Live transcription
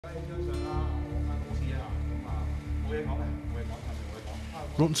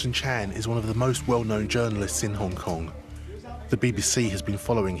Ronson Chan is one of the most well-known journalists in Hong Kong. The BBC has been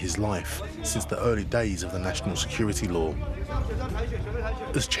following his life since the early days of the national security law.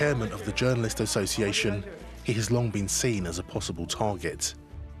 As chairman of the Journalist Association, he has long been seen as a possible target.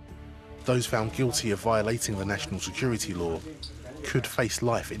 Those found guilty of violating the national security law could face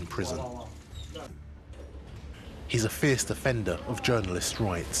life in prison. He's a fierce defender of journalists'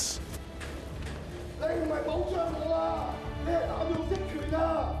 rights.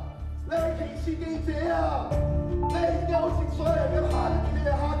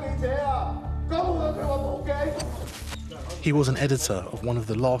 He was an editor of one of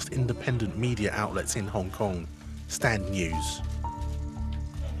the last independent media outlets in Hong Kong, Stand News.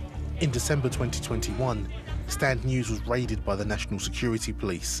 In December 2021, Stand News was raided by the National Security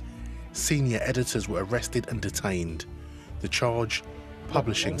Police. Senior editors were arrested and detained. The charge,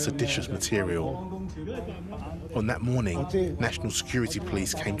 publishing seditious material. On that morning, National Security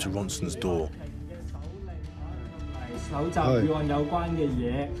Police came to Ronson's door.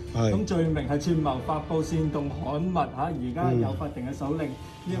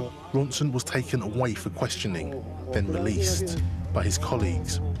 Ronson was taken away for questioning, then released, but his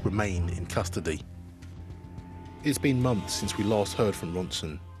colleagues remain in custody. It's been months since we last heard from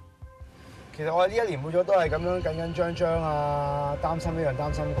Ronson. 其實我呢1年半咗都係咁樣緊張啊，擔心呢樣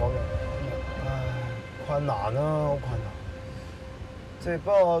擔心嗰樣，困難啦，好困難。即係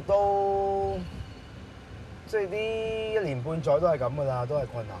不過都即係呢1年半載都係咁噶啦，都係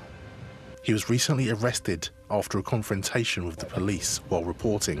困難。He was recently arrested after a confrontation with the police while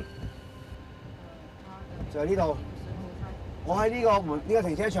reporting. 就係呢度，我喺呢個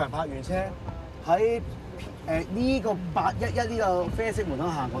停車場泊完車，喺呢個811呢個啡色門口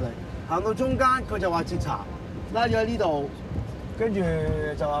行過嚟。 行到中間，佢就話截查，拉咗喺呢度，跟住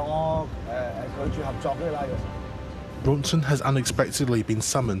就話我拒絕合作，跟住拉咗。Ronson has unexpectedly been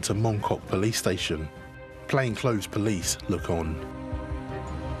summoned to Mong Kok police station. Plainclothes police look on.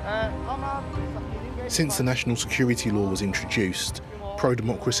 Since the national security law was introduced,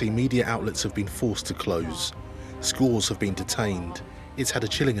 pro-democracy media outlets have been forced to close. Scores have been detained. It's had a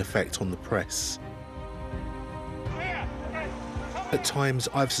chilling effect on the press. At times,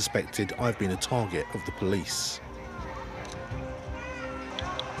 I've suspected I've been a target of the police.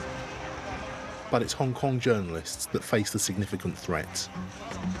 But it's Hong Kong journalists that face the significant threat.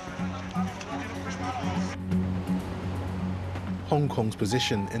 Hong Kong's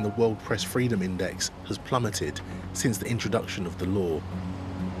position in the World Press Freedom Index has plummeted since the introduction of the law.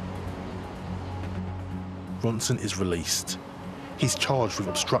 Ronson is released. He's charged with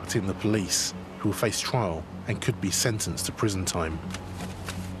obstructing the police, who will face trial and could be sentenced to prison time.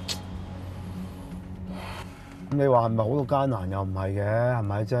 你話係咪好到艱難又唔係嘅，係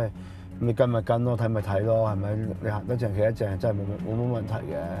咪？即係你跟咪跟咯，睇咪睇咯，係咪？你行得正企得正，真係冇乜問題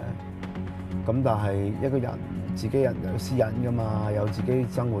嘅。咁但係一個人自己人有私隱㗎嘛，有自己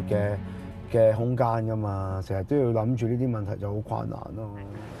生活嘅空間㗎嘛，成日都要諗住呢啲問題就好困難咯。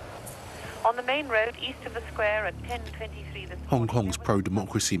 On the main road east of the square at 10:23 this morning. Hong Kong's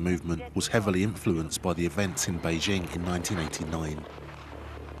pro-democracy movement was heavily influenced by the events in Beijing in 1989.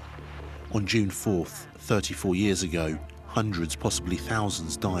 On June 4th, 34 years ago, hundreds, possibly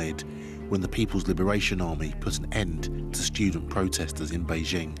thousands, died when the People's Liberation Army put an end to student protesters in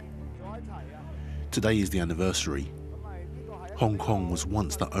Beijing. Today is the anniversary. Hong Kong was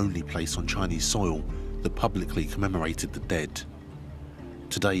once the only place on Chinese soil that publicly commemorated the dead.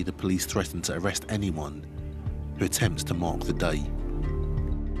 Today, the police threaten to arrest anyone who attempts to mark the day.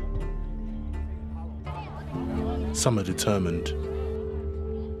 Some are determined.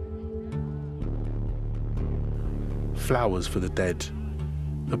 Flowers for the dead,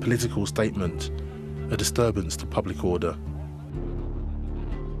 a political statement, a disturbance to public order.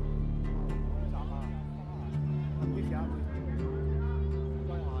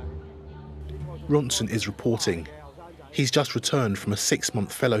 Ronson is reporting. He's just returned from a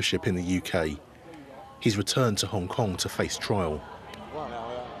 6-month fellowship in the UK. He's returned to Hong Kong to face trial.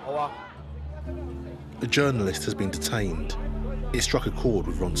 A journalist has been detained. It struck a chord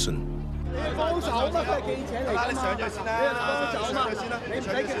with Ronson.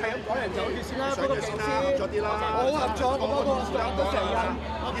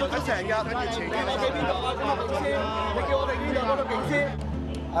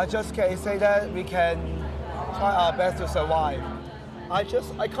 I just can say that we can try our best to survive.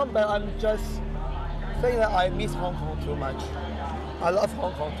 I come back, I'm just saying that I miss Hong Kong too much. I love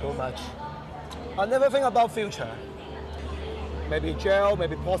Hong Kong too much. I never think about future. Maybe jail,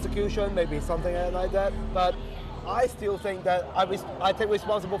 maybe prosecution, maybe something like that. But I still think that I take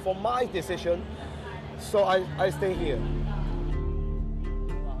responsible for my decision. So I stay here.